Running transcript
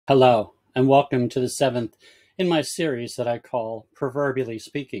Hello, and welcome to the seventh in my series that I call Proverbially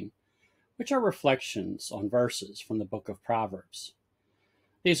Speaking, which are reflections on verses from the book of Proverbs.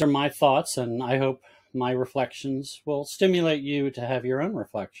 These are my thoughts, and I hope my reflections will stimulate you to have your own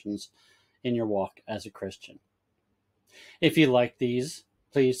reflections in your walk as a Christian. If you like these,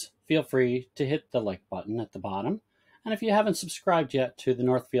 please feel free to hit the like button at the bottom. And if you haven't subscribed yet to the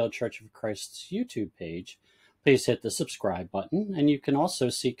Northfield Church of Christ's YouTube page, please hit the subscribe button, and you can also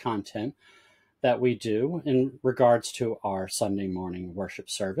see content that we do in regards to our Sunday morning worship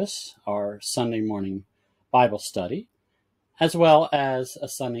service, our Sunday morning Bible study, as well as a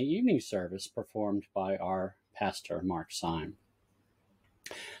Sunday evening service performed by our pastor, Mark Syme.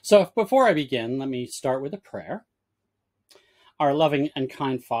 So before I begin, let me start with a prayer. Our loving and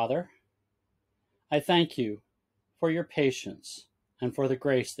kind Father, I thank you for your patience and for the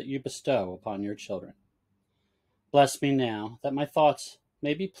grace that you bestow upon your children. Bless me now, that my thoughts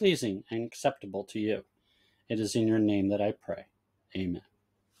may be pleasing and acceptable to you. It is in your name that I pray. Amen.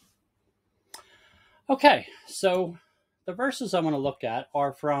 Okay, so the verses I want to look at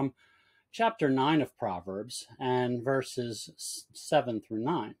are from chapter 9 of Proverbs and verses 7 through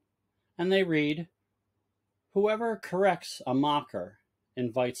 9. And they read, "Whoever corrects a mocker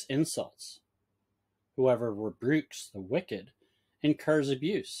invites insults. Whoever rebukes the wicked incurs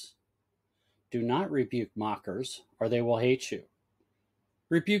abuse. Do not rebuke mockers, or they will hate you.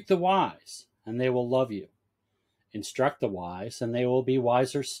 Rebuke the wise, and they will love you. Instruct the wise, and they will be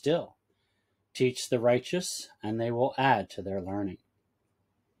wiser still. Teach the righteous, and they will add to their learning."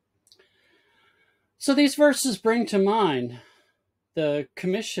 So these verses bring to mind the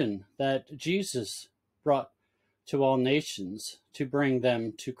commission that Jesus brought to all nations to bring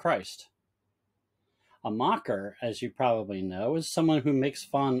them to Christ. A mocker, as you probably know, is someone who makes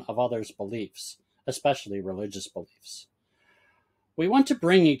fun of others' beliefs, especially religious beliefs. We want to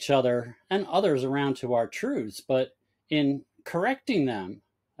bring each other and others around to our truths, but in correcting them,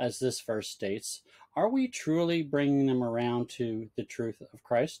 as this verse states, are we truly bringing them around to the truth of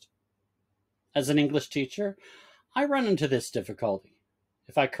Christ? As an English teacher, I run into this difficulty.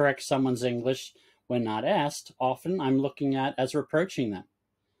 If I correct someone's English when not asked, often I'm looking at as reproaching them.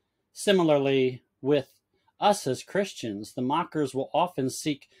 Similarly, with us as Christians, the mockers will often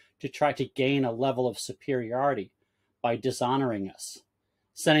seek to try to gain a level of superiority by dishonoring us,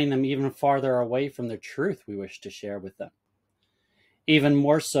 sending them even farther away from the truth we wish to share with them. Even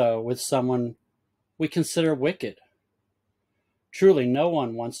more so with someone we consider wicked. Truly, no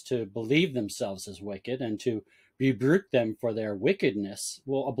one wants to believe themselves as wicked, and to rebuke them for their wickedness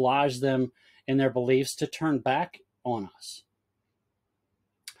will oblige them in their beliefs to turn back on us.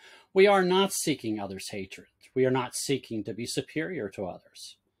 We are not seeking others' hatred. We are not seeking to be superior to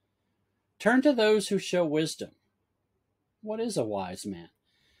others. Turn to those who show wisdom. What is a wise man?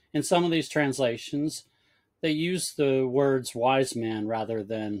 In some of these translations, they use the words wise man rather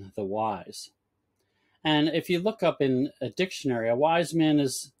than the wise. And if you look up in a dictionary, a wise man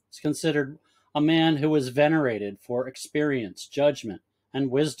is considered a man who is venerated for experience, judgment,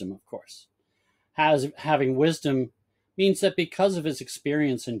 and wisdom, of course. Having wisdom means that because of his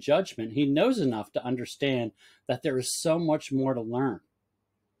experience and judgment, he knows enough to understand that there is so much more to learn.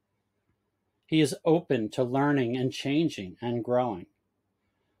 He is open to learning and changing and growing.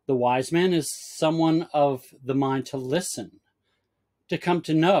 The wise man is someone of the mind to listen, to come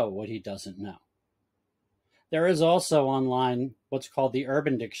to know what he doesn't know. There is also online what's called the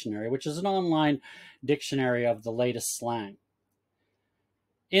Urban Dictionary, which is an online dictionary of the latest slang.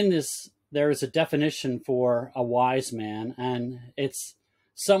 In this, there is a definition for a wise man, and it's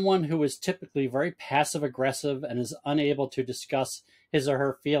someone who is typically very passive-aggressive and is unable to discuss his or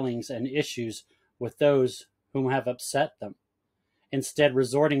her feelings and issues with those whom have upset them, instead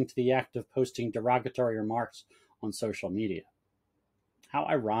resorting to the act of posting derogatory remarks on social media. How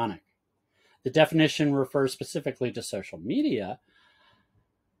ironic. The definition refers specifically to social media,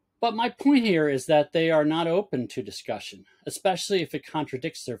 but my point here is that they are not open to discussion, especially if it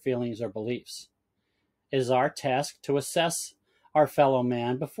contradicts their feelings or beliefs. It is our task to assess our fellow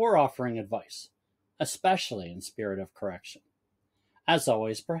man before offering advice, especially in spirit of correction. As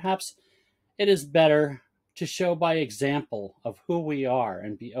always, perhaps it is better to show by example of who we are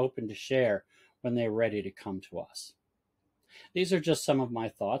and be open to share when they're ready to come to us. These are just some of my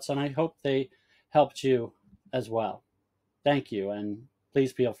thoughts, and I hope they helped you as well. Thank you, and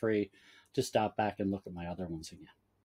please feel free to stop back and look at my other ones again.